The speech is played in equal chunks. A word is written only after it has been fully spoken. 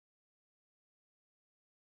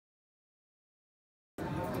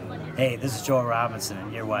Hey, this is Joel Robinson,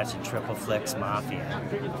 and you're watching Triple Flicks Mafia.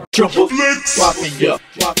 Triple Flicks Mafia.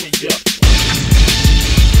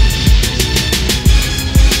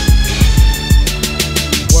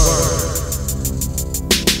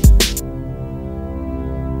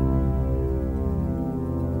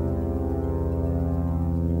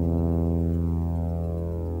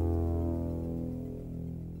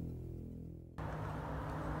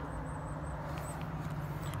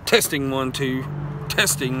 Testing 1 2.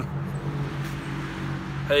 Testing.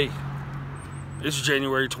 Hey, it's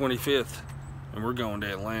January 25th, and we're going to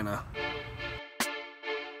Atlanta.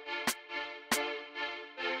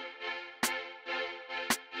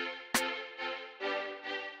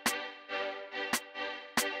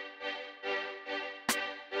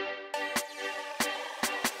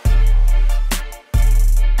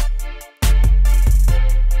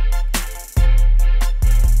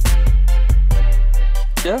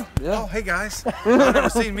 Yeah. Oh, hey guys. I've never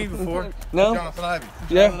seen me before. No? Johnathan Ivey.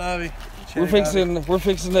 Yeah. Johnathan Ivey. We're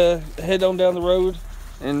fixing to head on down the road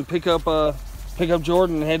and pick up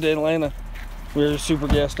Jordan and head to Atlanta. We're super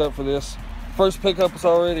gassed up for this. First pickups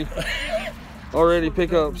already. Already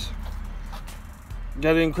pickups.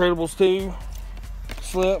 Got the Incredibles 2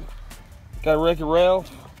 slip. Got Wreck-It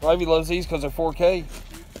Ralph. Ivy loves these because they're 4K.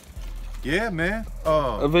 Yeah, man.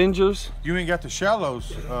 Avengers. You ain't got the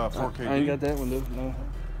Shallows 4K. I ain't got that one, dude. No.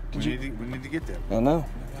 We need to get that one. I know.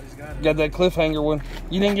 Got that cliffhanger one.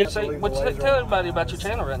 You didn't get to tell everybody about your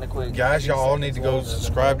channel right quick. Guys, y'all all need to go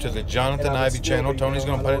subscribe to the Johnathan Ivey channel. Tony's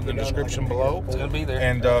going to put it in the description below. It's going to be there.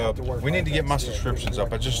 And we need to get my subscriptions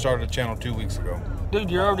up. I just started a channel 2 weeks ago.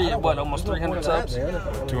 Dude, you're already at what, almost 300 subs?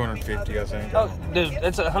 250, I think. Oh, dude,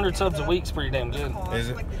 that's 100 subs a week's pretty damn good. Is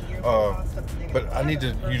it? But I need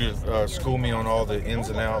you to school me on all the ins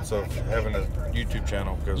and outs of having a YouTube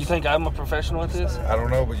channel. Cause you think I'm a professional at this? I don't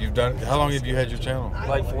know, but you've done. How long have you had your channel?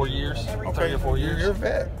 Like 4 years. Okay. 3 or 4 years. You're a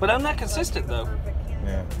vet. But I'm not consistent though.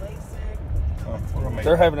 Yeah.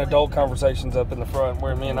 They're having adult conversations up in the front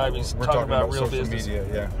where me and Ivy's talking about real business. Media,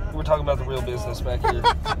 yeah. We're talking about the real business back here.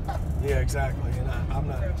 Yeah, exactly. And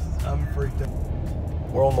I'm freaked out.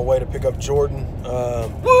 We're on the way to pick up Jordan.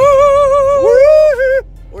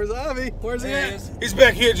 Where's Ivy? Where's he at? He's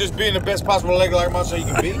back here just being the best possible regular monster he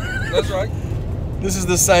can be. That's right. This is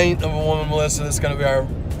the saint of a woman, Melissa. That's going to be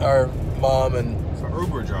our mom and It's an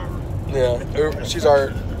Uber driver. yeah, she's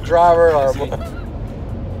our driver.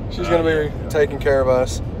 She's going to be taking care of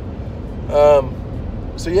us.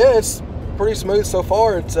 So yeah, it's pretty smooth so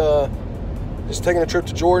far. It's just taking a trip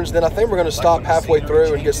to Jordan's. Then I think we're going to stop halfway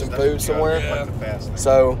through and get some food somewhere. Yeah.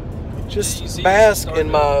 So just bask in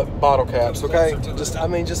my bottle caps, okay? Just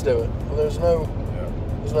do it. There's no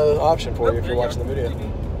option for you if you're watching the video.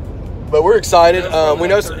 But we're excited. We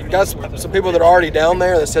know got some people that are already down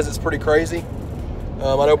there that says it's pretty crazy.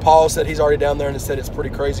 I know Paul said he's already down there and said it's pretty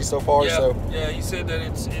crazy so far. Yeah, so yeah, he said that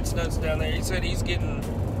it's nuts down there. He said he's gonna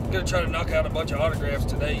try to knock out a bunch of autographs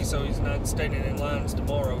today, so he's not standing in lines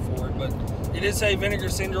tomorrow for it. But he did say Vinegar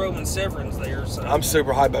Syndrome and Severin's there. So I'm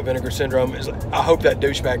super hyped about Vinegar Syndrome. I hope that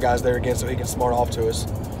douchebag guy's there again so he can smart off to us.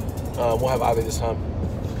 We'll have Ivy this time.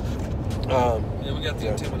 Yeah, we got the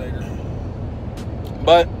Intimidator.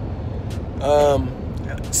 But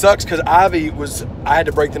sucks because I had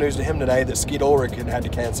to break the news to him today that Skeet Ulrich had to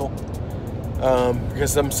cancel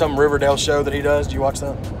because some Riverdale show that he does. Do you watch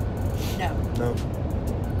that? No.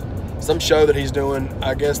 Some show that he's doing,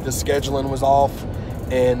 I guess the scheduling was off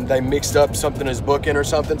and they mixed up something in his booking or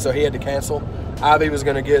something, so he had to cancel. Ivy was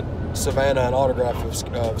going to get Savannah an autograph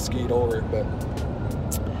of Skeet Ulrich, but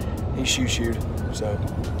he shoo-shooed. So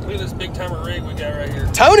look at this big timer rig we got right here.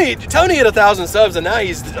 Tony hit 1,000 subs and now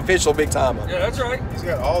he's the official big timer. Yeah, that's right. He's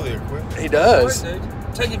got all the equipment. He does. That's right, dude.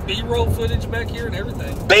 Taking B-roll footage back here and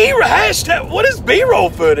everything. Hashtag, what is B-roll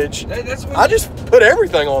footage? That's what I just put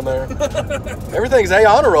everything on there. Everything's A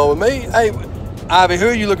honor roll with me. Hey, Ivy, who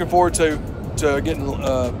are you looking forward to getting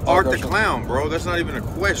Art the Clown, bro. That's not even a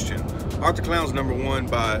question. Art the Clown's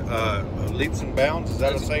 #1 by leaps and bounds. Is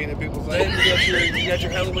that a saying that people say? You got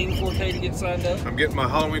your Halloween 4K to get signed up? I'm getting my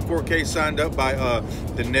Halloween 4K signed up by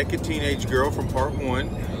the naked teenage girl from part 1.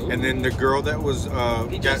 Ooh. And then the girl that was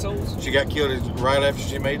she got killed right after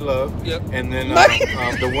she made love. Yep. And then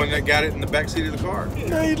the one that got it in the back seat of the car.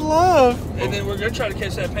 Made love. And then we're gonna try to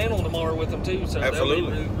catch that panel tomorrow with them too. So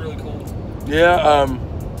absolutely, that'll be really cool. Yeah.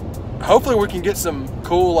 Hopefully we can get some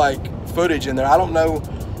cool footage in there. I don't know.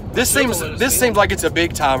 This seems like it's a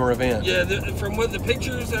big timer event. Yeah, from what the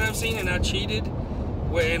pictures that I've seen, and I cheated,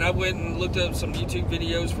 and I went and looked up some YouTube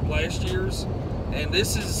videos from last year's, and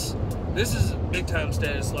this is big time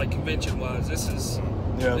status, like convention wise. This is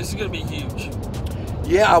gonna be huge.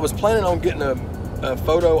 Yeah, I was planning on getting a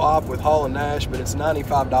photo op with Hall and Nash, but it's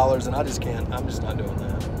 $95, and I just can't. I'm just not doing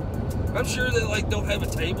that. I'm sure they like don't have a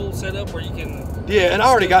table set up where you can. Yeah, and I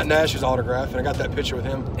already got Nash's autograph, and I got that picture with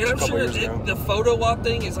him And a I'm couple sure years ago. the photo op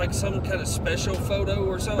thing is like some kind of special photo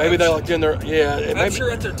or something. Maybe they're like in their I'm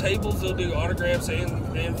sure at their tables they'll do autographs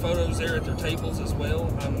and photos there at their tables as well.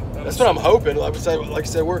 That's what I'm hoping. Like I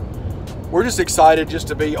said, we're just excited just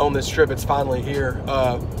to be on this trip. It's finally here.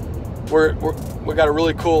 We got a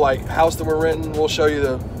really cool like house that we're renting. We'll show you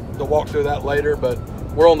the walk through that later. But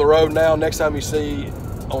we're on the road now. Next time you see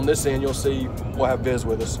on this end, you'll see we'll have Biz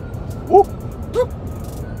with us. Whoop, whoop,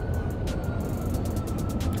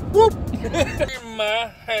 whoop. In my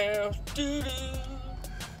house, doo-doo.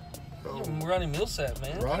 Ronnie Millsap,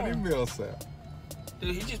 man. Ronnie Millsap.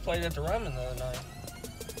 Dude, he just played at the Ryman the other night.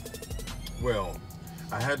 Well,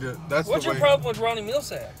 I had to. That's What's your problem with Ronnie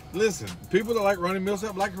Millsap? Listen, people that like Ronnie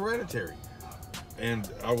Millsap like Hereditary, and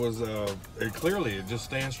I was clearly it just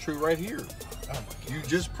stands true right here. Oh my God. You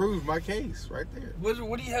just proved my case right there. What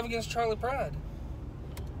do you have against Charlie Pride?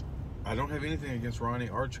 I don't have anything against Ronnie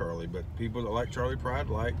or Charlie, but people that like Charlie Pride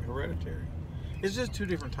like Hereditary. It's just two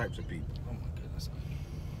different types of people. Oh my goodness.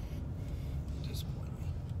 Disappoint me.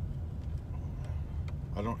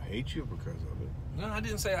 I don't hate you because of it. No, I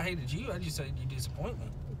didn't say I hated you. I just said you disappoint me.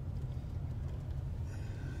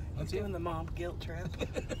 I'm doing the mom guilt trip.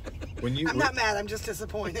 When you I'm not mad. I'm just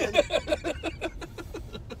disappointed.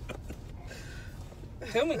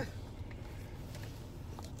 Tell me.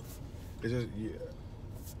 It's just, yeah.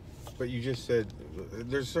 But you just said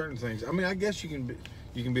there's certain things. I mean, I guess you can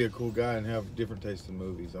be a cool guy and have different tastes in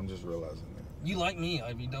movies. I'm just realizing that. You like me,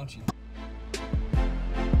 Ivy, don't you?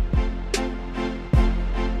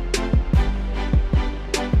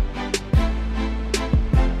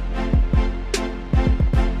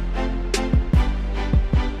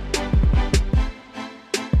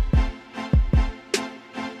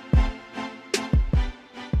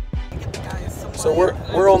 So we're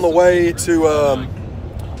on the way to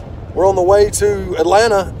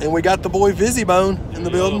Atlanta, and we got the boy Vizzybone in the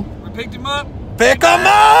building. We picked him up. Pick him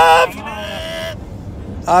up!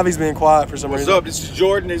 Ivy's being quiet for some What's reason. up? This is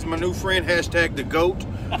Jordan. He's my new friend. Hashtag the GOAT.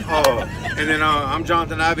 And then I'm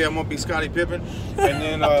Johnathan Ivey. I'm gonna be Scottie Pippen.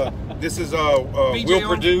 And then this is Will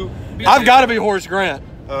Purdue. I've got to be Horace Grant.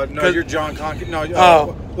 No, you're John Conky. No.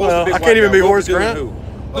 Well, I can't even be Horace Grant.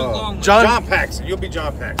 John Paxson. You'll be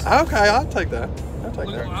John Paxson. Okay, I'll take that.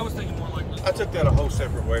 I was thinking more like this. I took that a whole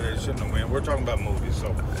separate way that it shouldn't have went. We're talking about movies,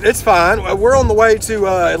 so. It's fine. We're on the way to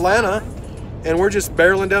Atlanta, and we're just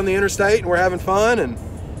barreling down the interstate, and we're having fun. And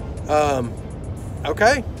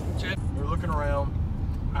okay. We're looking around.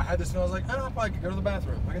 I had this feeling. I was like, I probably could go to the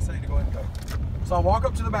bathroom. I guess I need to go ahead and go. So I walk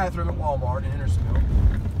up to the bathroom at Walmart in Hendersonville.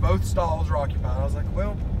 Both stalls are occupied. I was like,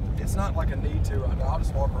 well, it's not like a need to right now. I'll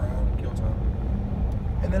just walk around and kill time.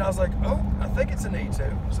 And then I was like, oh, I think it's a need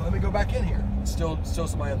to. So let me go back in here. Still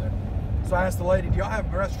somebody in there. So I asked the lady, do y'all have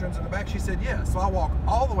restrooms in the back? She said, yeah. So I walk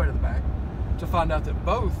all the way to the back to find out that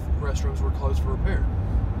both restrooms were closed for repair.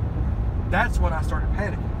 That's when I started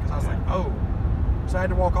panicking, because I was like, oh. So I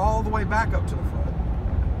had to walk all the way back up to the front.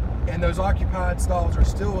 And those occupied stalls are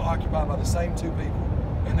still occupied by the same two people.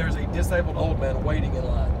 And there's a disabled old man waiting in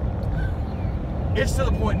line. It's to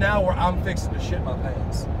the point now where I'm fixing to shit my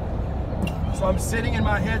pants. So I'm sitting in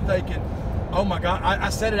my head thinking, oh my God, I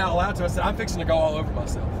said it out loud to him. I said, I'm fixing to go all over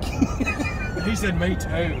myself. And he said, me too.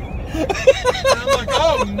 And I'm like,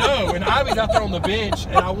 oh no. And Ivy's out there on the bench,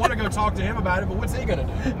 and I want to go talk to him about it, but what's he going to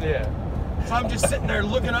do? Yeah. So I'm just sitting there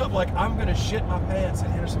looking up like I'm going to shit my pants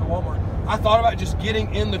at Hendersonville Walmart. I thought about just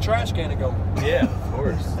getting in the trash can and going. Yeah, of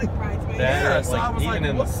course. Yeah, so like, I was even like,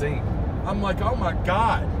 in what? the sink. I'm like, oh my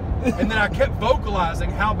God. And then I kept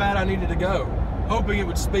vocalizing how bad I needed to go, hoping it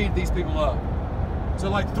would speed these people up. So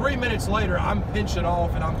like 3 minutes later, I'm pinching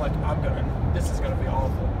off, and I'm like, this is gonna be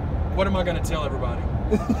awful. What am I gonna tell everybody?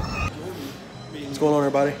 What's going on,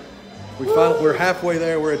 everybody? We're halfway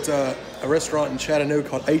there. We're at a restaurant in Chattanooga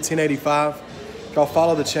called 1885. If y'all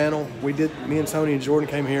follow the channel, me and Tony and Jordan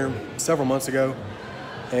came here several months ago,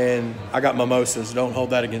 and I got mimosas. Don't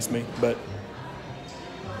hold that against me, but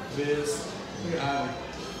Biz, look at Ivy.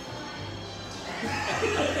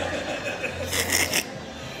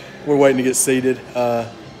 We're waiting to get seated. I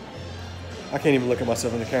can't even look at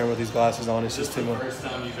myself in the camera with these glasses on. It's just too much. First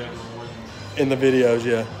time you've ever worn. In the videos,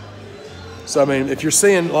 yeah. So I mean, if you're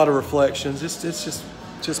seeing a lot of reflections, it's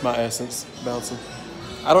just my essence bouncing.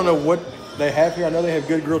 I don't know what they have here. I know they have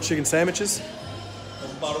good grilled chicken sandwiches.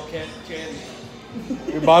 Bottle cap chatty.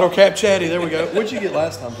 Your bottle cap chatty. There we go. What'd you get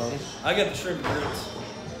last time, Tony? I got the shrimp and grits.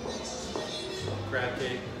 Crab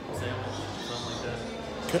cake sandwich, something like that.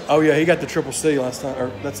 Oh yeah, he got the triple C last time. Or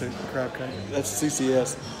that's a crab cake. That's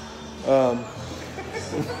CCS.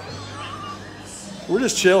 We're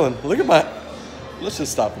just chilling. Look at my. Let's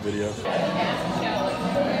just stop the video.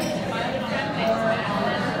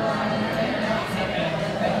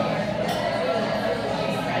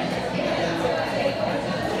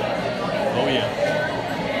 Oh yeah.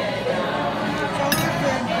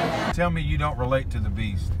 Tell me you don't relate to the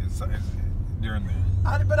beast during the.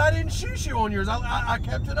 But I didn't shoo on yours. I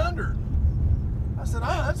kept it under. I said,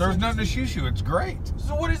 that's There's nothing to shoo. It's great.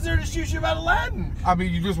 So what is there to shoo about Aladdin? I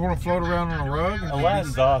mean, you just want to float around on a rug?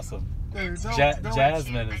 Aladdin's awesome. Dude,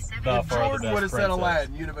 Jasmine is by far the Jordan would have best said princess.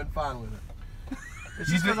 Aladdin, you'd have been fine with it.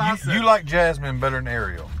 It's just 'cause I said You like Jasmine better than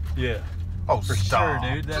Ariel. Yeah. Oh, For stop.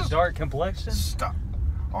 sure, dude. That dark complexion. Stop.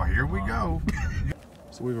 Oh, here we go.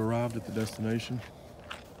 So we've arrived at the destination.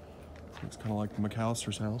 It's kind of like the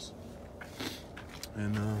McAllister's house.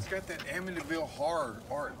 And It's got that Amityville horror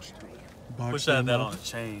arch to it. Wish I had that on a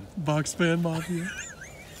chain. Box fan mafia.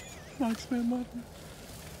 Box fan mafia.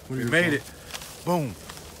 We made it. Boom.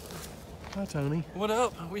 Hi, Tony. What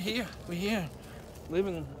up? We here.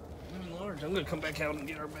 Living large. I'm gonna come back out and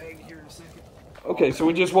get our bag here in a second. Okay, so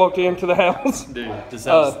we just walked into the house. Dude, this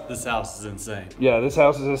house is insane. Yeah, this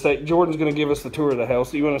house is insane. Jordan's gonna give us the tour of the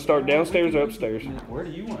house. Do you want to start downstairs or upstairs? Where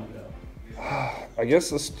do you want to go? I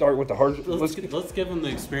guess let's start with the hard. Let's give them the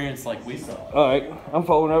experience like we saw. All right, I'm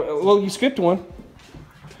following up. Well, you skipped one.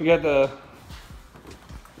 You got the.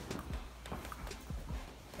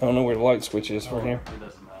 I don't know where the light switch is for here. It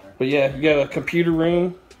doesn't matter. But yeah, you got a computer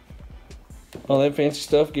room. All that fancy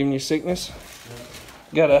stuff giving you sickness.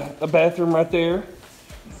 Got a bathroom right there.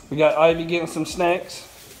 We got Ivy getting some snacks.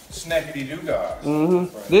 Snackety doo guys.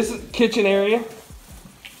 Mm-hmm. This is kitchen area.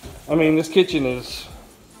 I mean, this kitchen is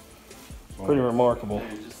pretty remarkable.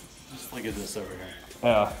 Dude, just look at this over here.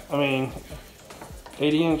 Yeah, I mean,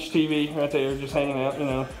 80-inch TV right there, just hanging out. You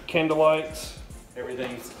know, candlelights.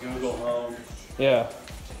 Everything's Google Home, Yeah,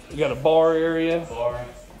 you got a bar area. bar,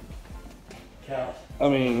 couch. I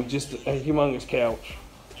mean, just a humongous couch.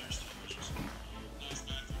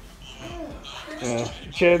 Yeah,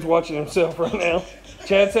 Chad's watching himself right now.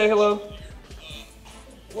 Chad, say hello.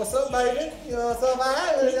 What's up, baby? You know what's up,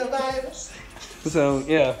 baby? So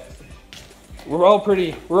yeah, we're all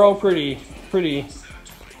pretty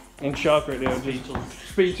in shock right now. Just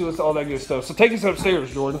speechless, all that good stuff. So take us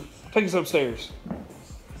upstairs, Jordan. Take us upstairs.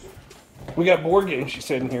 We got board games, she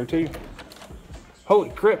said, in here too. Holy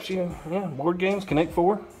crap, yeah, board games, Connect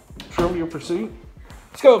 4, Trivial Pursuit.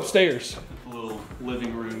 Let's go upstairs. A little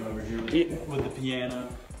living room over here with the piano.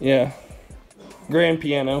 Yeah, grand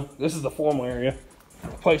piano. This is the formal area.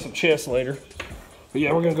 Play some chess later. But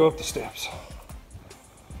yeah, we're gonna go up the steps.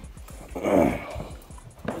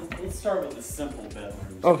 Let's start with the simple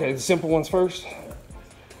bedrooms. Okay, the simple ones first.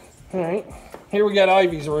 All right, here we got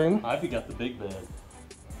Ivy's room. Ivy got the big bed.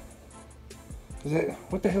 Is that,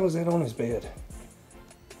 what the hell is that on his bed?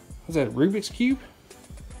 Is that a Rubik's Cube?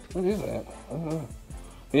 What is that? I don't know.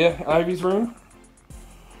 Yeah, Ivy's room.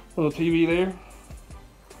 Little TV there.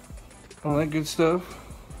 All that good stuff.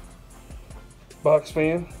 Box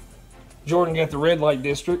fan. Jordan got the red light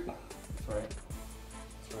district. That's right.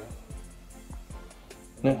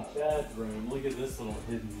 No. Chad's room. Look at this little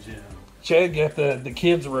hidden gem. Chad got the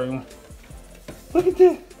kids' room. Look at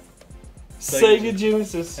that. Sega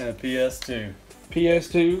Genesis. And a PS2.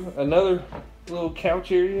 PS2. Another little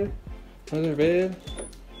couch area. Another bed.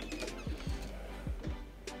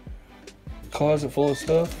 Closet full of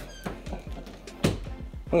stuff.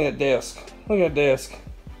 Look at that desk. Look at that desk.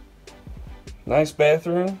 Nice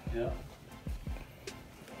bathroom. Yeah.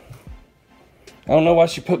 I don't know why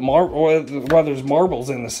she put why there's marbles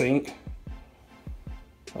in the sink.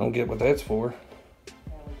 I don't get what that's for.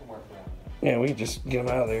 Yeah, we can just get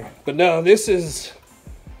them out of there. But no, this is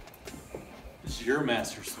your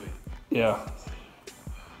master suite. yeah.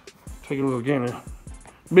 Take a little gander.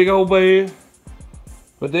 Big old bed.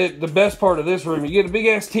 But the best part of this room, you get a big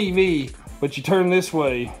ass TV, but you turn this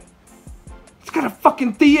way. It's got a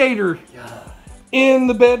fucking theater in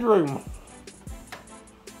the bedroom.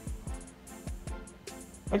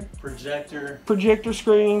 Projector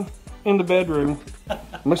screen in the bedroom.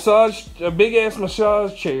 A big ass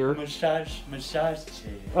massage chair. Massage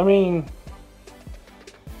chair. I mean,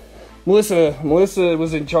 Melissa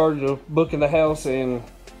was in charge of booking the house, and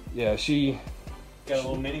yeah, she got a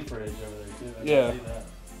little mini fridge over there too. I Yeah. can see that.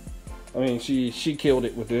 I mean, she killed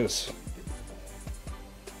it with this.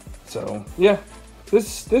 So yeah,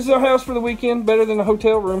 this is our house for the weekend. Better than a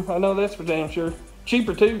hotel room. I know that's for damn sure.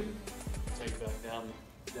 Cheaper too. Take back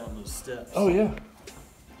down those steps. Oh yeah.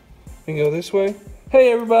 We can go this way.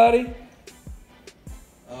 Hey everybody.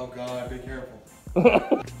 Oh God, be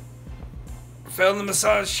careful. Found the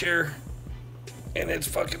massage chair, and it's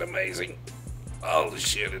fucking amazing. Holy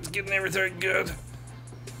shit, it's getting everything good.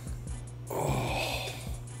 Oh.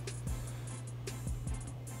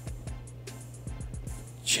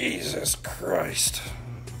 Jesus Christ.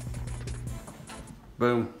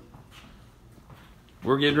 Boom.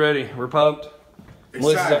 We're getting ready. We're pumped.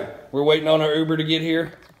 Excited. We're waiting on our Uber to get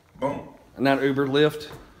here. Boom. Not Uber, Lyft.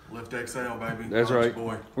 Lyft XL, baby. That's Orange right.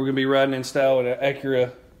 Boy. We're gonna be riding in style in an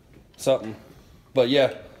Acura something. But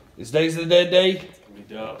yeah, it's Days of the Dead Day.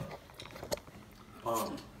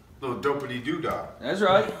 Little dopey doo dah. That's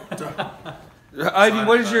right.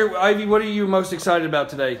 Ivy, what are you most excited about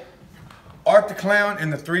today? Art the Clown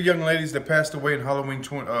and the 3 young ladies that passed away in Halloween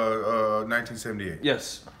 1978.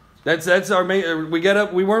 Yes. That's our main. We got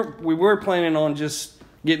up. We were planning on just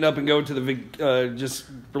getting up and going to the just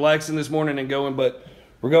relaxing this morning and going, but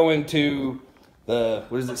we're going to the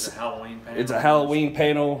what is it? It's a Halloween panel. It's a Halloween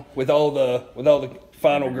panel with all the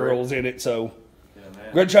final girls in it. So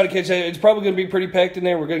we're gonna try to catch that. It's probably gonna be pretty packed in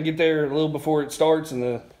there. We're gonna get there a little before it starts,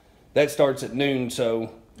 and that starts at noon.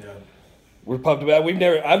 So we're pumped about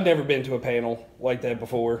it. I've never been to a panel like that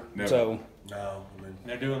before. Never. So No, I mean,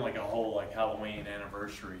 They're doing like a whole like Halloween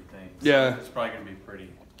anniversary thing. So Yeah. it's probably gonna be pretty.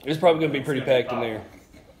 it's probably gonna be pretty packed in there.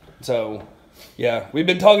 So yeah, we've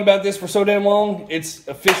been talking about this for so damn long. It's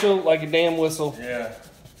official like a damn whistle. yeah.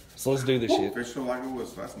 So let's do this shit. Official like a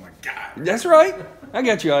whistle. That's my guy. That's right. I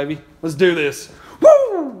got you, Ivy. Let's do this.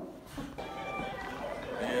 Woo!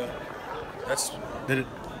 Yeah. Did it.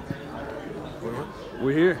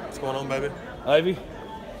 We're here. What's going on, baby? Ivy,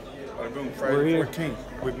 Boom, We're Friday here.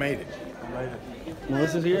 14th. We've made it.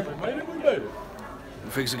 Melissa's here. We made it. We're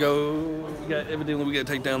fixing to go. Evidently we got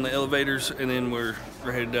to take down the elevators, and then we're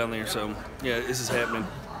headed down there. So yeah, this is happening.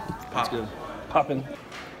 That's good. Popping.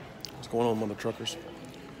 What's going on, mother truckers?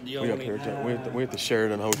 We We up here. We at the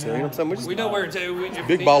Sheridan Hotel. You know what I'm saying? We just We know where to.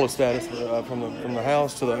 big baller status from the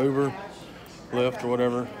house to the Uber, Lyft or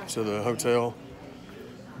whatever to the hotel.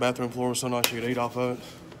 Bathroom floor was so nice you could eat off of it.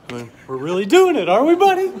 I mean, We're really doing it, are we,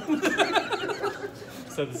 buddy?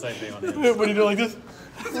 Said the same thing on the what do you do like this?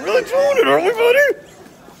 We're really doing it, aren't we,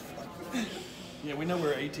 buddy? Yeah, we know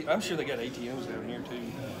where I'm sure they got ATMs down here too.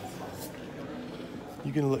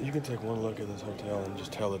 You can take one look at this hotel and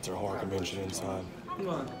just tell it's a horror convention inside. Come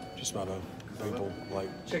on. Just about people like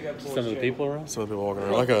Check out Some of the people around. some of the people walking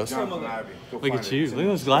around like us. Johnathan Ivey. Go Look find at it. you. Look at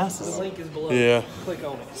those glasses. The link is below. Yeah. Click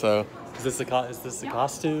on it. So Is this the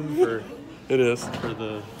costume for it is.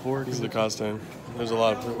 the horror? This is the costume. There's a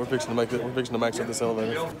lot of. We're fixing to make it. We're fixing to max up this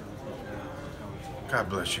elevator. God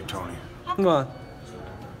bless you, Tony. Come on.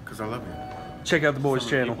 Because I love you. Check out the boys'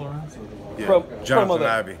 channel. Yeah. Promo Jonathan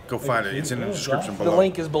that. Ivey. Go find it. It's in the description The below.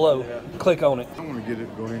 link is below. Click on it. I'm going to get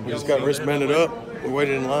it. Go ahead and We get just it. got wristbanded up. We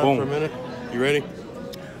waited in line for a minute. You ready?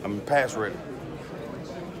 I'm past ready.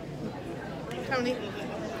 Tony.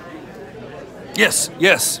 Yes,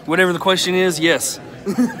 yes. Whatever the question is, yes.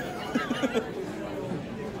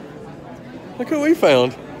 Look who we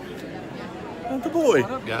found. Not the boy.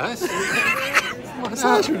 Guys,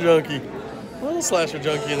 Slasher Junkie. Little Slasher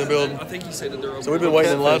Junkie in the building. I think he said that they're open. So we've been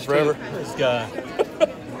waiting in line forever. This guy.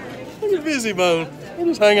 Look at Busy Bone. We're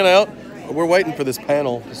just hanging out. We're waiting for this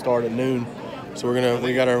panel to start at noon. So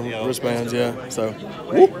we got our wristbands, yeah. So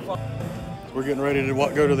we're getting ready to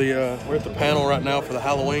go to the, we're at the panel right now for the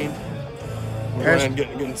Halloween. We're going and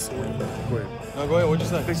getting Go ahead. no, go ahead, what'd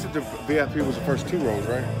you They say? said the VIP was the first 2 rows,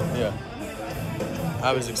 right? Yeah.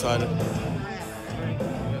 I was excited.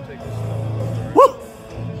 Woo!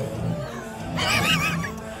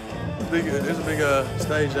 There's a big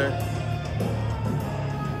stage there.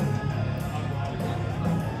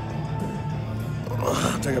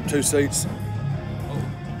 Take up 2 seats.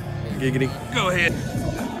 Giggity. Go ahead.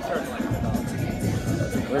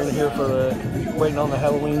 We're in here for waiting on the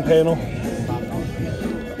Halloween panel.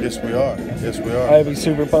 Yes, we are. Yes, we are. Ivy's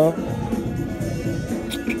super pumped.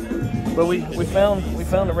 But we found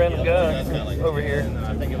a random guy over here.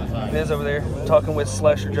 It is over there talking with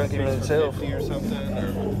Slasher Junkie himself.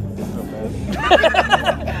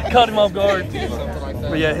 Caught him off guard.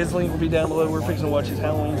 But yeah, his link will be down below. We're fixing to watch his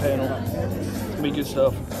Halloween panel. It's gonna be good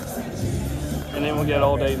stuff. And then we'll get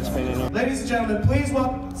all day to spend in here. Ladies and gentlemen, please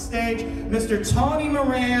welcome to the stage Mr. Tony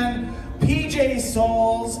Moran, PJ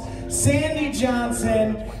Souls, Sandy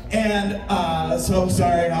Johnson, and so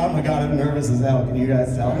sorry, oh my god, I'm nervous as hell. Can you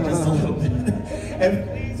guys tell? Just a little bit. And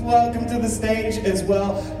please welcome to the stage as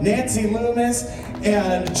well Nancy Loomis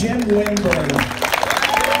and Jim Winburn.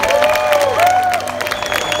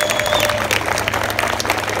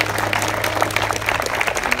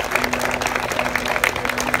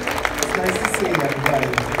 It's nice to see you,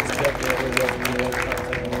 everybody.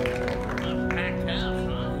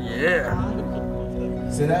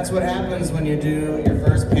 See, that's what happens when you do your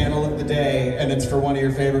first panel of the day and it's for one of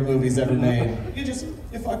your favorite movies ever made. You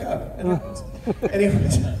fuck up. It happens.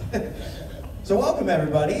 Anyways, so welcome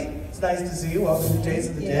everybody. It's nice to see you. Welcome to Days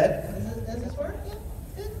of the Dead. Does this work? Yeah,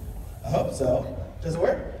 good. I hope so. Does it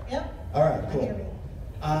work? Yep. All right, cool.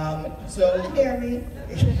 Hear me.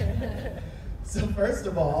 So first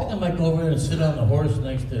of all, I might go over there and sit on the horse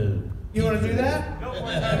next to. You want to do that? Go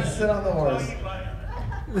for it. Sit on the horse.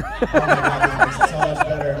 Oh my God, this makes it so much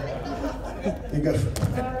better. You go.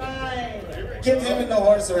 All right. Give him and the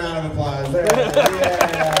horse a round of applause. There it is.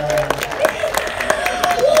 Yeah.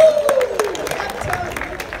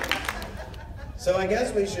 So I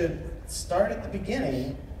guess we should start at the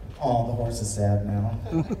beginning. Oh, the horse is sad now.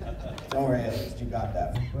 Don't worry, at least you got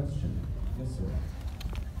that question. Yes, sir.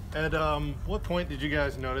 At what point did you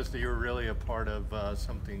guys notice that you were really a part of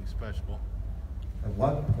something special? At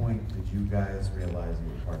what point did you guys realize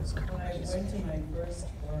you were part of something? When I went to my first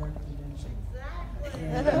horror convention.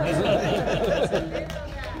 It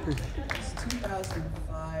was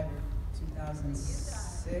 2005 or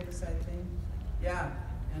 2006, I think. Yeah,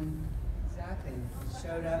 and exactly. It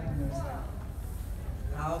showed up and there was like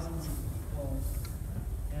thousands of people,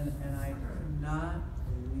 and I could not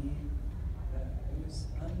believe that it was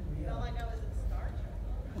unreal. All I know is it's Star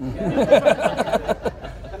Trek. Yeah.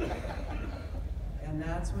 And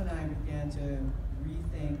that's when I began to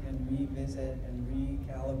rethink and revisit and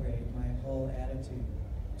recalibrate my whole attitude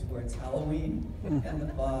towards Halloween and the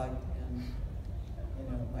fog and, you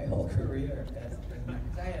know, my whole career because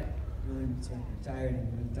I had really sort of retired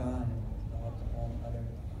and moved on and developed a whole other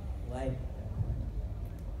life at that point.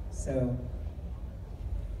 So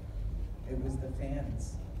it was the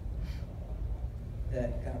fans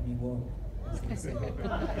that got me woke, as they say.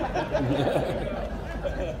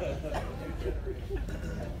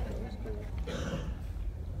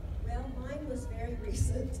 Well, mine was very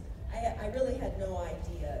recent. I really had no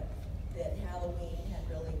idea that Halloween had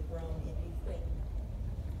really grown in between.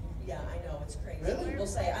 Yeah, I know, it's crazy. Really? People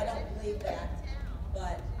say, I don't believe that.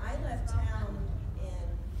 But I left town in,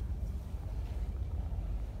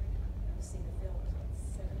 you see the film,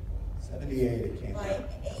 78 it came by out.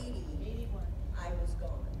 80, I was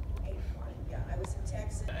gone. 81, yeah, I was in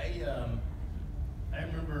Texas. I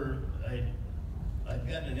remember I'd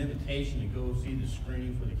gotten an invitation to go see the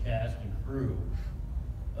screening for the cast and crew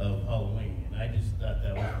of Halloween, and I just thought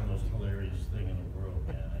that was the most hilarious thing in the world,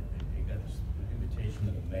 man. I got this invitation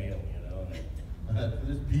in the mail, you know, and I thought,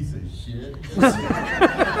 this piece of shit. Because,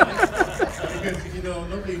 you know,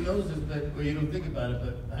 nobody knows this, but, well, you don't think about it,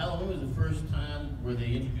 but Halloween was the first time where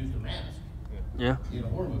they introduced a mask. Yeah. In a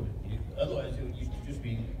horror movie. Otherwise, it used to just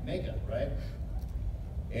be makeup, right?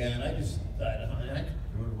 And I just thought, I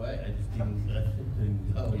threw it away. I just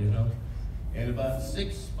didn't go, you know? And about 5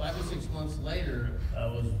 or 6 months later, I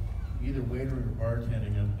was either waitering or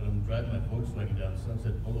bartending. I'm driving my Volkswagen down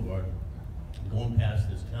Sunset Boulevard, going past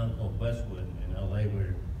this town called Westwood in LA,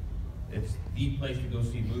 where it's the place to go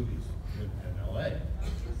see movies in LA.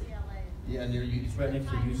 Yeah, it's right next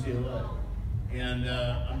to UCLA. And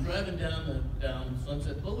I'm driving down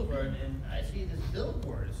Sunset Boulevard, and I see this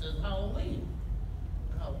billboard. It says Halloween.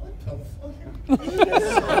 Oh, what the fuck? You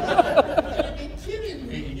gotta be kidding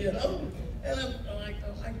me, you know? And I'm like,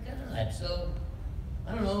 oh my God. So, I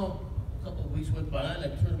don't know, a couple of weeks went by, and I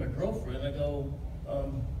turned to my girlfriend, and I go,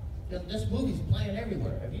 this movie's playing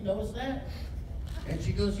everywhere. Have you noticed that? And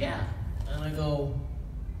she goes, yeah. And I go,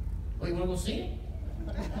 well, you wanna go see it?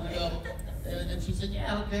 And I go, and she said,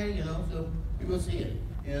 yeah, okay, you know, so we go see it.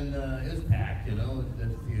 And it was packed, you know, at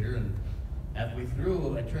the theater, and halfway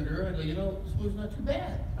through, I turned to her and I go, you know, this movie's not too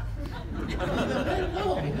bad.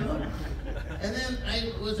 No, you know? And then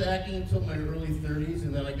I was acting until my early 30s,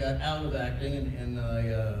 and then I got out of acting, and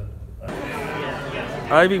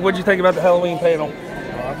Ivy, what'd you think about the Halloween panel?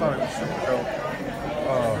 Oh, I thought it was super cool.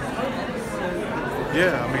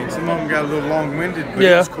 Yeah, I mean, some of them got a little long-winded, but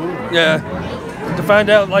it was cool. Man. Yeah. To find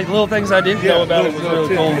out like little things I didn't know about it was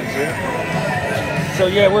really cool. Yeah. So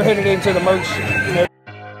yeah, we're headed into the merch. You know,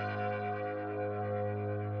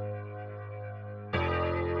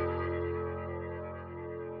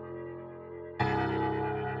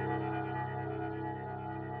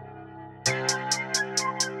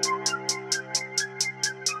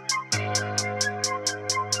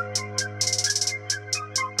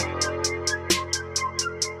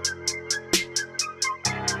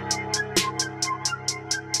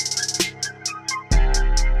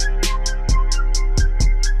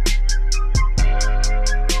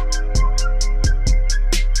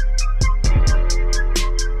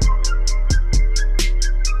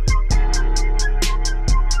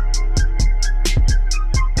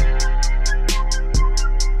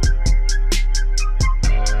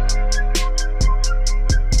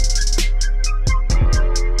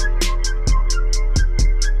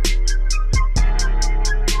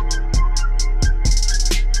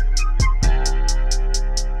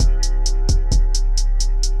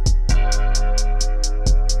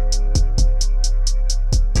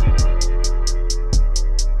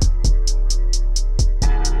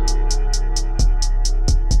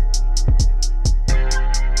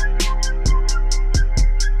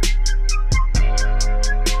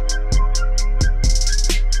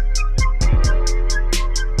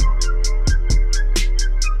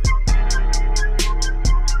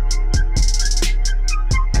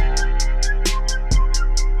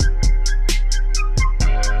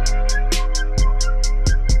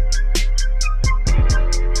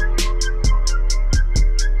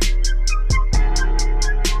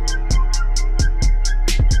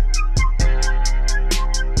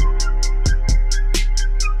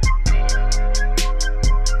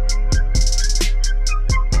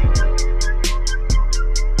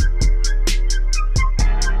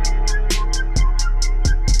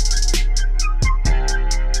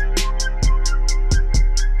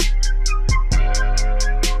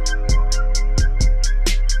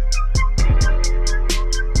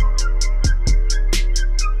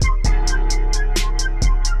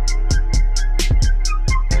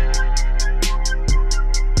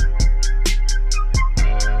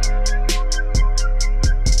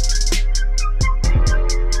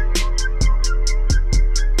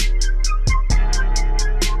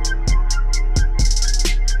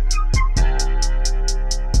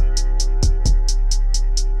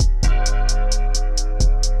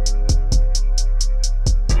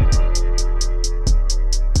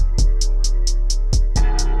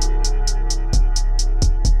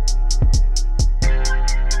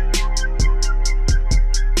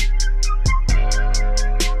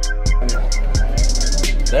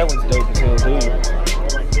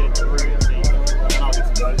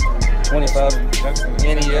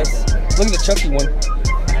 Look at the Chucky one.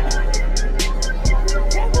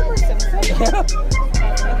 Yeah.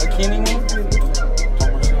 A Kenny one.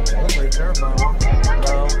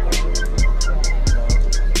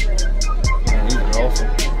 Man, these are awesome.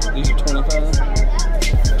 These are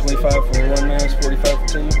 25. 25 for one mask, 45 for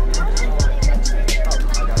two.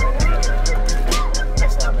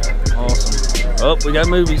 Awesome. Oh, we got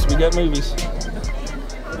movies. We got movies.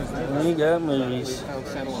 We got movies.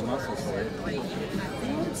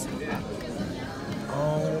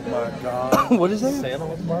 Oh my God. What is that? Santa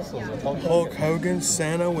with muscles. Hulk Hogan,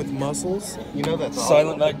 Santa with muscles. You know that's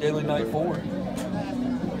Silent Night, Deadly Night 4.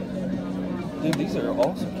 Dude, these are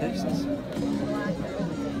awesome cases.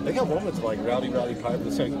 They got one that's like Rowdy Piper. I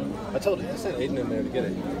sent Aiden in there to get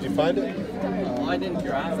it. Did you find it? I didn't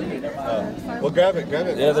drive it. Well, grab it.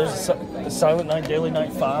 Yeah, there's a Silent Night, Deadly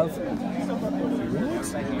Night 5.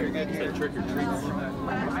 Trick or treat.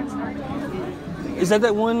 Is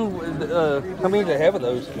that one? How many do they have of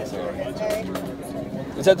those?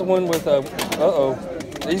 Is that the one with? Uh-oh.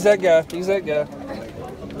 He's that guy. He's that guy.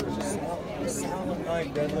 Silent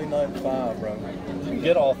Night, Deadly Night 5, bro. You can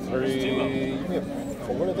get all three. You can get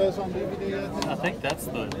 4 of those on DVD. I think that's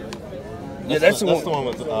the. Yeah, that's the one. That's the one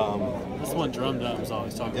with. That's the one Drum Dub was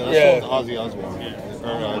always talking Yeah, about. that's the one with Ozzy Osbourne.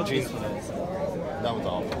 Yeah. Or Gene. That one's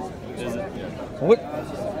awful. Is it? Yeah. What?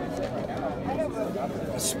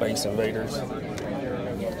 Space Invaders.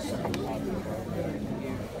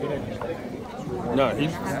 No,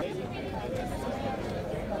 he's.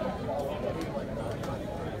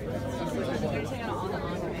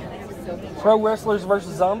 Pro wrestlers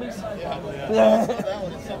versus zombies? Yeah.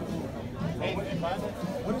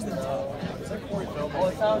 What is that? Oh,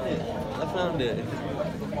 I found it.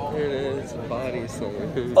 Here it is. Body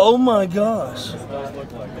somewhere. Oh my gosh.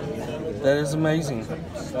 That is amazing.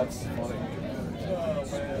 That's funny.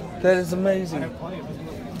 That is amazing.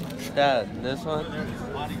 Dad, this one?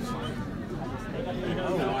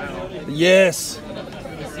 Yes.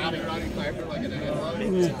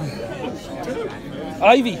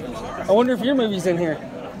 Ivy. I wonder if your movie's in here.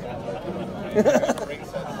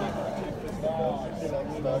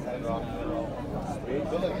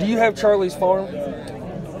 Do you have Charlie's Farm?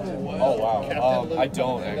 Oh wow. I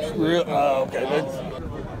don't actually. Real? Oh, okay. That's...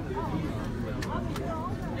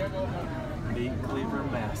 Meat Cleaver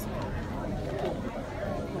Massacre.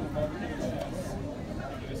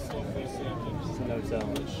 No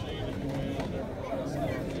telling.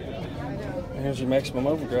 Here's your maximum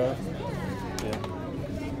overdrive. Yeah.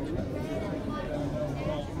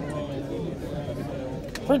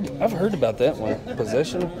 I've heard about that one.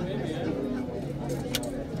 Possession.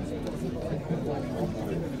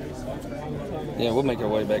 Yeah, we'll make our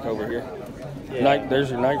way back over here. Yeah. Night. There's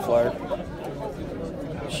your Night Flyer.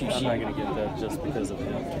 I'm not gonna get that just because of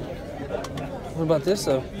him. What about this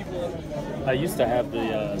though? I used to have the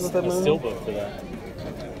that movie? steelbook for that.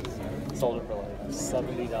 Sold it for like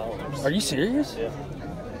 $70. Are you serious? Yeah.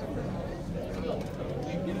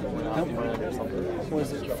 Or something. What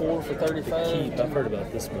is it? 4 for 35. Keith, I've heard about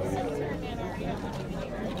this movie. I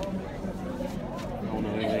don't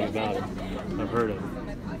know anything about it. I've heard of it.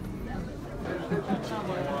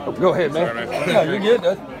 Oh, go ahead, man. No, you're good.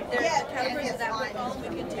 Yeah, can I bring that one home? We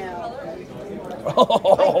can take color.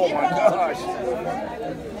 Oh my gosh.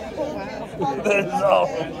 That is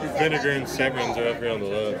awesome. Vinegar and Severins are up here on the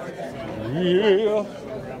left. Yeah.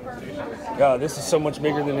 God, this is so much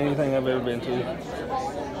bigger than anything I've ever been to.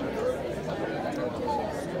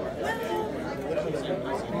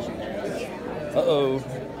 Uh-oh.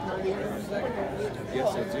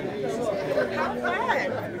 Yes, I do.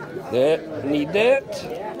 That, need that.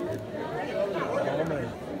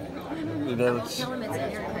 That's,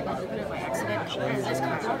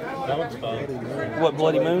 That one's fun. what,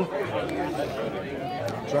 Bloody Moon?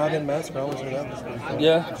 Drive-in massacre. I always heard that was pretty cool.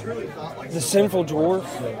 Yeah. The Sinful Dwarf.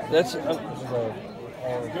 That's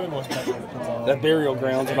that Burial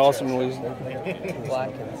Ground's an awesome movie.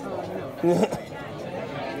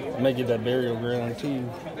 May get that Burial Ground too.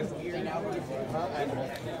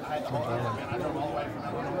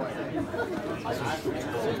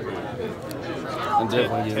 I'm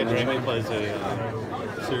definitely Hey, getting Jamie that. plays a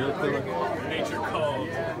serial killer.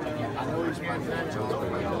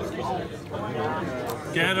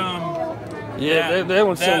 Get Yeah, that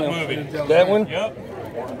one's that so movie. That one? Yep.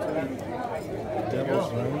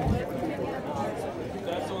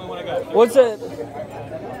 What's that?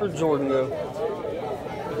 Where'd Jordan go?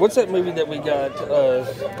 What's that movie that we got?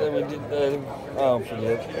 That we did? Oh,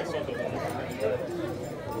 forget.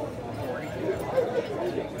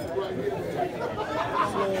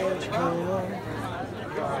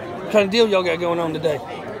 What kind of deal y'all got going on today?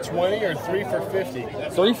 20 or 3 for 50?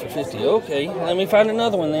 3 for 50. Okay. Let me find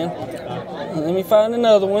another one then. Let me find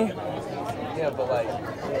another one. Yeah, but like.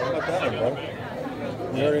 About that one, bro.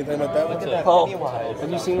 You heard anything about that one? Paul,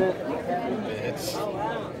 have you seen it? It's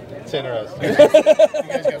interesting. You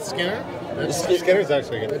guys got Skinner? Skinner's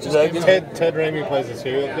actually good. Ted Raimi plays a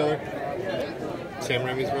serial killer. Sam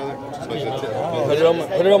Raimi's brother.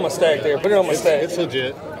 Put it on my stack there. Put it on my stack. It's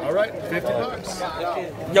legit. All right,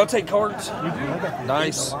 $50. Y'all take cards?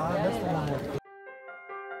 Nice.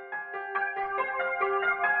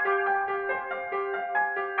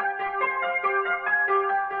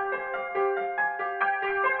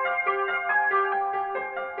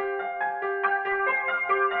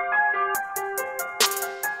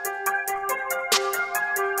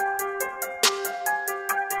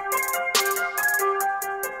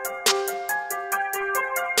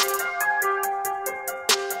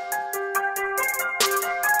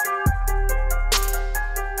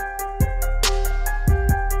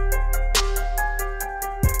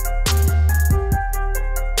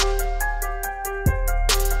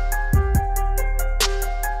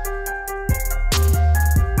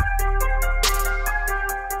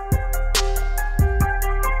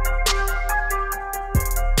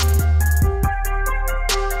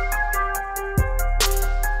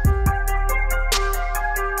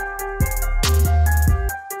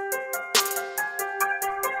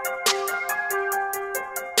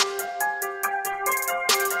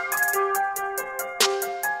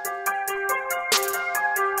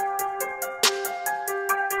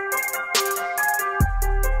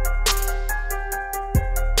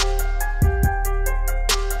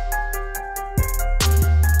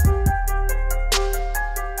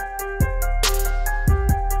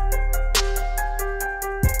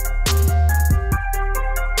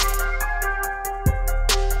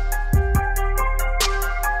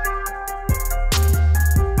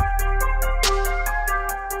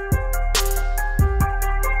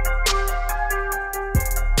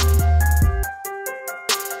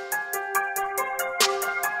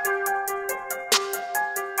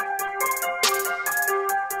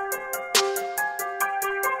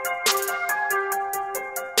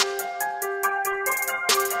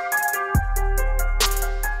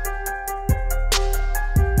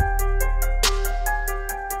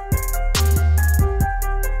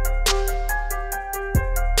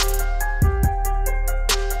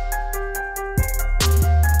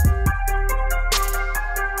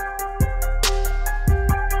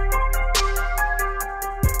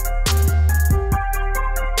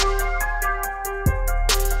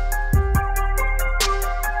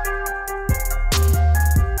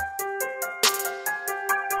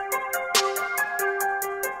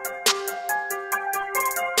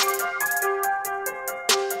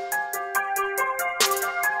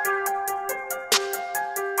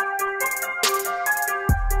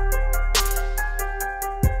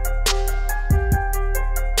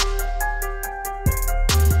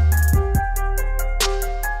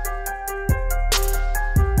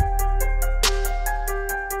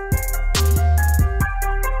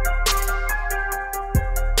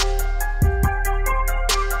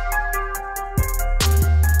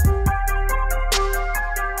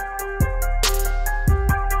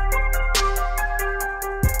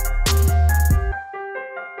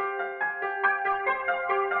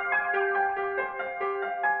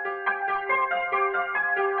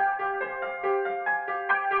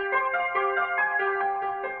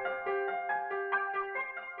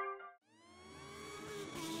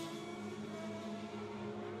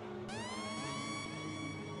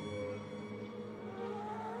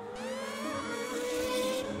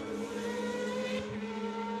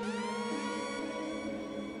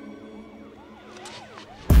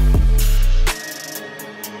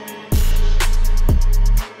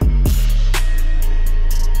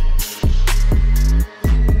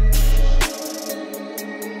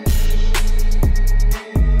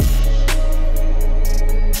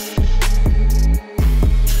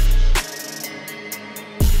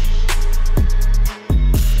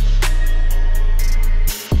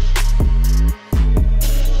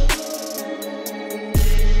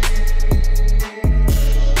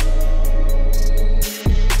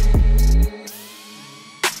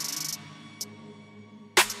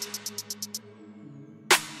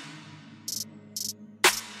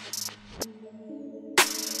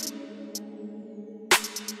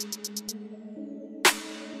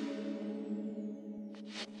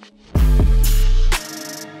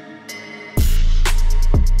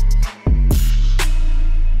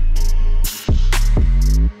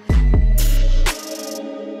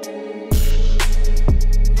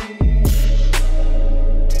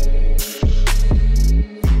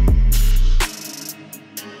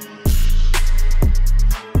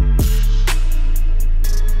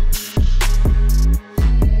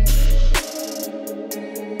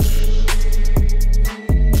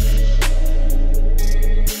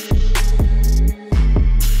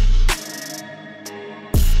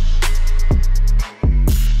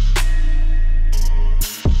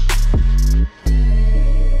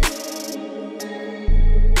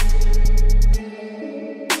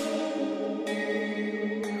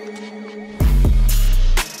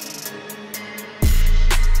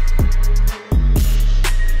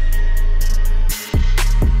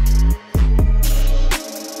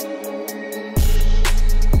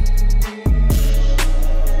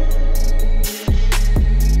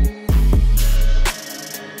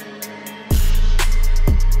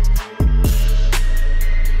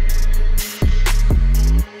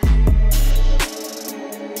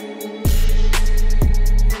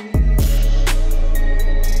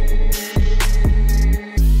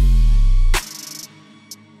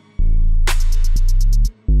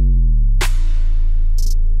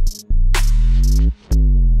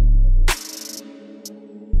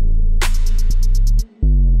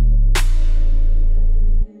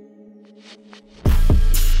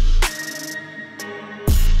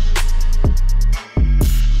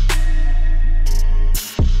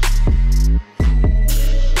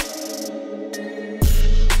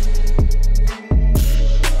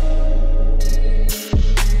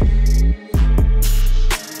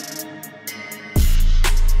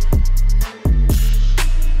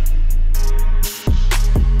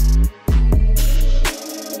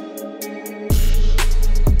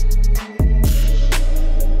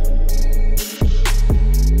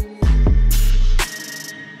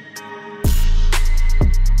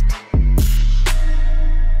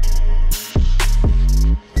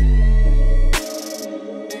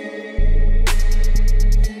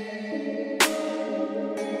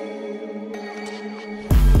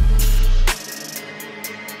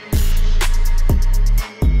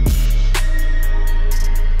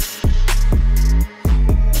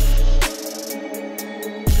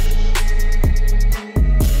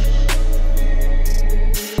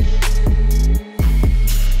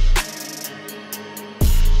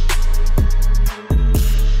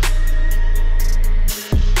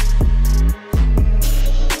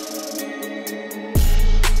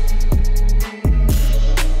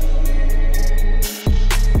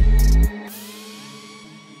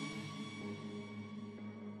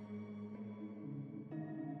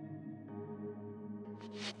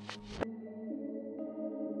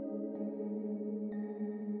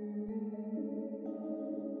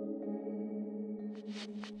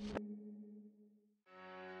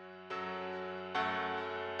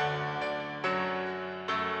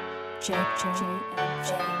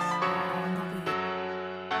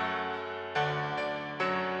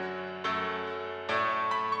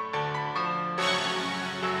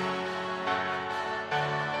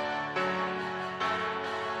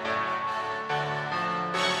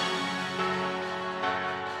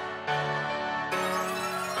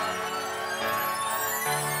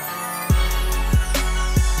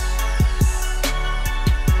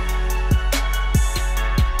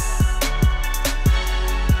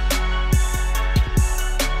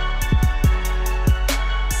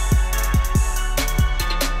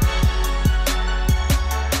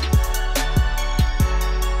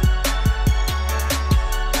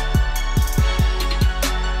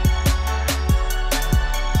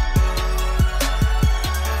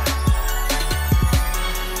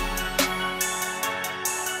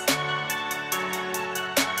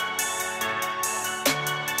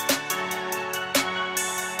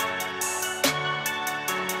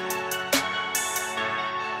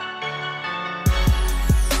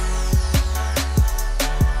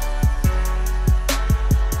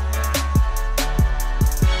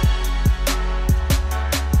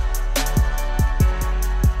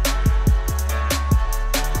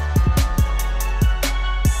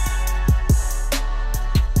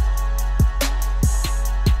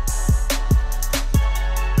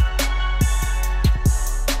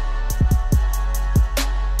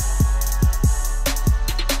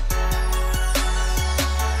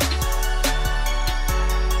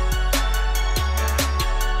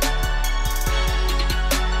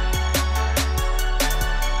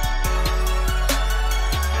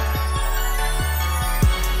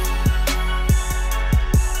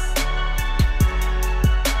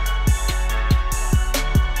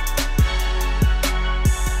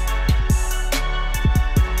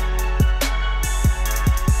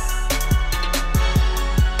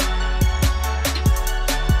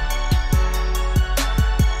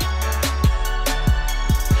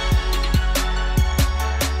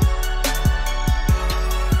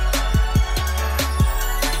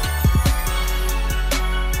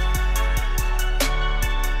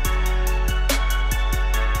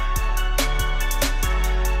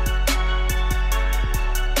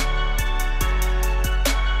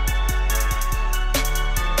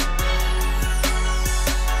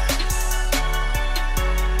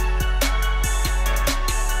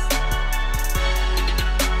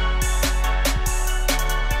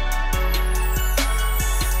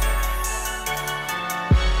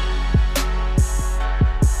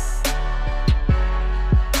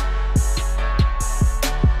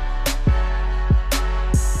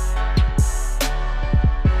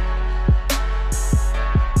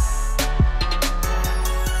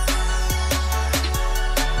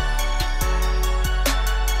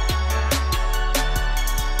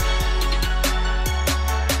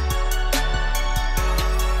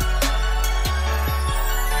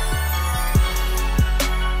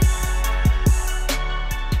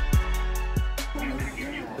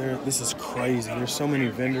 This is crazy. There's so many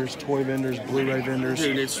vendors, toy vendors, Blu-ray vendors.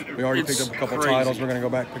 Dude, we already picked up a couple titles. We're gonna go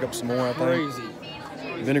back and pick up some more, I think. Crazy.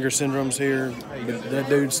 Vinegar Syndrome's here. But that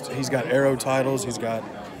dude's, he's got Arrow titles. There's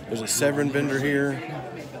a Severin vendor here.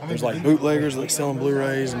 There's like bootleggers like selling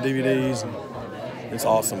Blu-rays and DVDs. And it's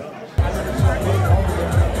awesome. We're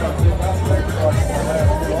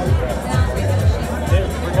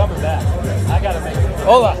coming back. I gotta make it.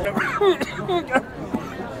 Hola.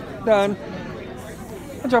 Done.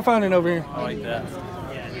 What y'all finding over here? I like that.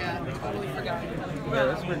 Yeah,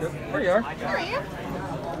 that's pretty good. There you are.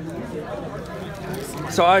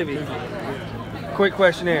 So Ivy, quick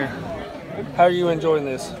question here. How are you enjoying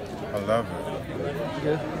this? I love it.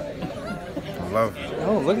 Good. I love it.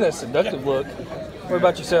 Oh, look at that seductive look. What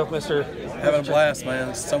about yourself, Mr.? Having a blast, man.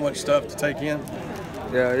 There's so much stuff to take in.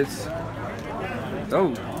 Yeah, it's.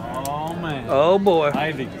 Oh. Oh man. Oh boy.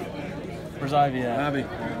 Ivy. Where's Ivy at? Ivy.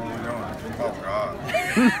 Oh God.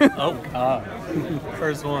 Oh God.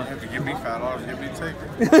 First one. If you give me $5, give me a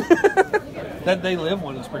ticket. That They Live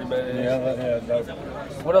one is pretty bad. Yeah,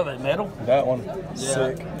 What are they, metal? that one. Yeah.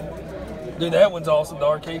 Sick. Dude, that one's awesome. The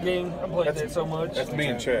arcade game. I played that so much. That's me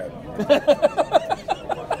and Chad.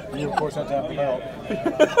 You, of course, have to have help.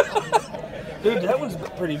 Dude, that one's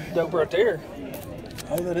pretty dope right there.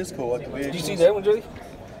 Oh, that is cool. Like the Did you see that one, Judy?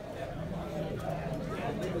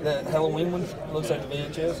 That Halloween one looks like the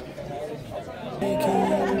VHS. The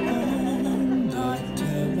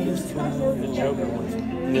Joker one.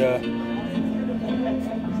 Yeah.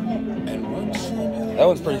 That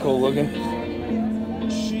one's pretty cool looking.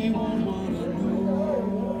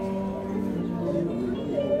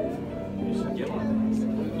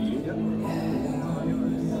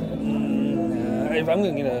 if I'm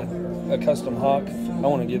gonna get a custom hawk, I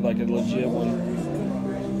want to get like a legit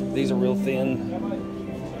one. These are real thin.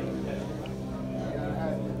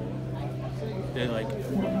 They're like,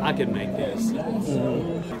 I could make this. Good,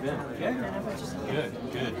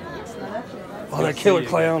 good. Oh, that Killer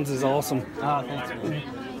Clowns is awesome. Oh, thanks.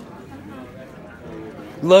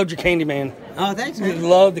 Loved your Candyman. Oh, thanks, man.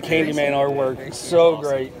 Love the Candyman artwork. It's so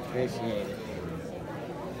great. Appreciate it.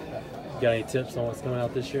 Got any tips on what's coming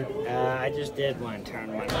out this year? I just did one,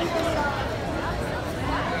 turn one.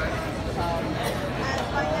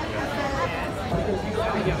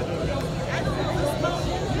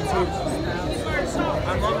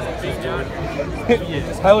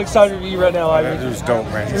 How excited are you right now, Ivy? That dude's dope,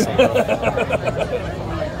 man.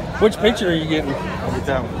 Which picture are you getting? I'll get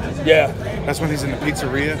that one. Yeah. That's when he's in the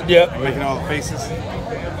pizzeria. Yep. Making all the faces.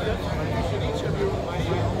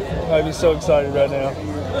 Ivy's so excited right now.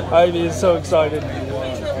 Ivy is so excited.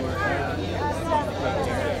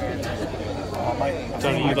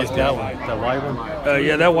 Tony, you like that one? That white one?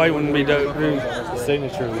 Yeah, that white one would be dope. The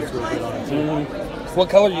signature looks really good on it too. What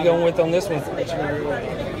color are you going with on this one?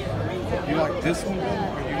 You like this one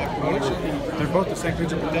better? Or you like the one? They're both the same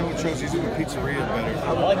picture, but that one shows he's in the pizzeria better.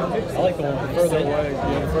 I like the one further away.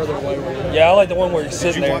 Yeah, further away. Yeah, I like the one where he's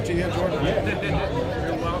sitting there. Did you watch it yet, Jordan? Yeah.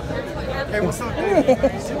 Hey, what's up, dude?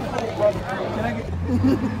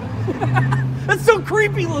 That's so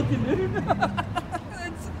creepy looking, dude.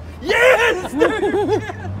 Yes, dude.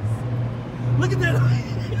 Yes. Look at that.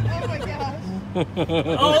 Oh my gosh.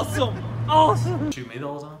 Awesome. Awesome. Shoot me the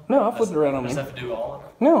whole time? No, I'll flip it around on me. Does that have to do all of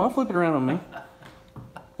it? No, I'll flip it around on me.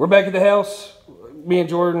 We're back at the house. Me and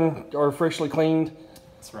Jordan are freshly cleaned.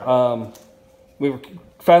 That's right. We were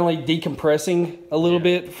finally decompressing a little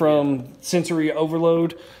bit from sensory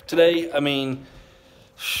overload today. I mean,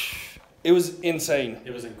 it was insane.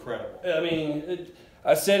 It was incredible. I mean,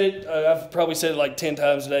 I said it, I've probably said it like 10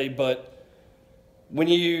 times a day, but when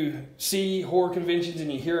you see horror conventions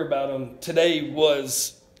and you hear about them, today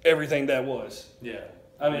was everything that was. Yeah.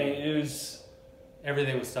 I mean, it was...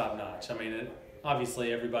 Everything was top notch. I mean,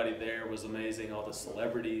 obviously everybody there was amazing. All the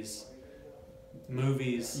celebrities,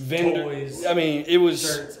 movies, toys. I mean, it was...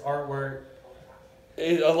 Shirts, artwork.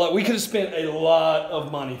 We could have spent a lot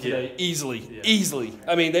of money today, easily.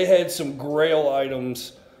 I mean, they had some grail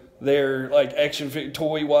items there, like action figure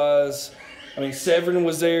toy-wise. I mean, Severin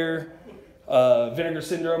was there. Vinegar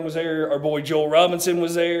Syndrome was there. Our boy Joel Robinson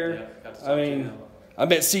was there. I mean, I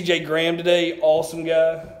met CJ Graham today. Awesome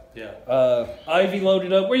guy. Yeah. Ivy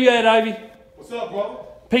loaded up. Where you at, Ivy? What's up, bro?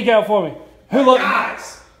 Peek out for me.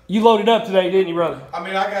 Guys! You loaded up today, didn't you, brother? I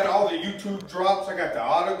mean, I got all the YouTube drops. I got the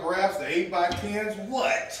autographs, the 8x10s.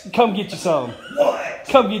 What? Come get you some. What?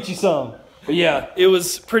 Come get you some. But yeah, it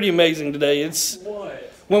was pretty amazing today. It's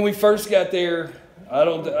when we first got there. I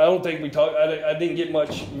don't think we talked. I didn't get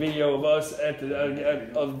much video of us at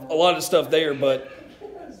of a lot of stuff there, but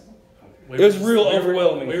it was real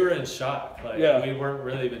overwhelming. We were in shock. Like, yeah. We weren't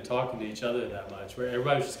really even talking to each other that much.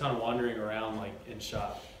 Everybody was just kind of wandering around like in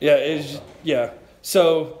shock. Yeah,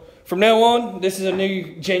 So from now on, this is a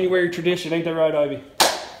new January tradition. Ain't that right, Ivy?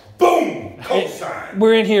 Boom! Cosign.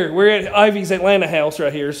 We're in here. We're at Ivy's Atlanta house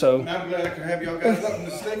right here. So I'm glad I can have y'all guys up in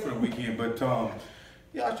the stay for the weekend, but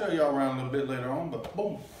yeah, I'll show y'all around a little bit later on, but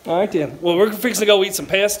boom. All right, then. Well, we're fixing to go eat some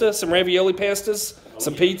pasta, some ravioli pastas,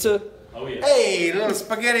 some pizza. Oh, yeah. Hey, little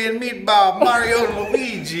spaghetti and meatball, Mario and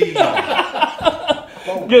Luigi.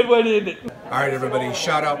 Good way to end it. All right, everybody.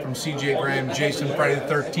 Shout out from CJ Graham, Jason, Friday the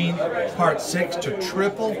 13th, Part 6 to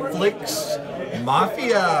Triple Flicks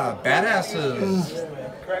Mafia. Badasses.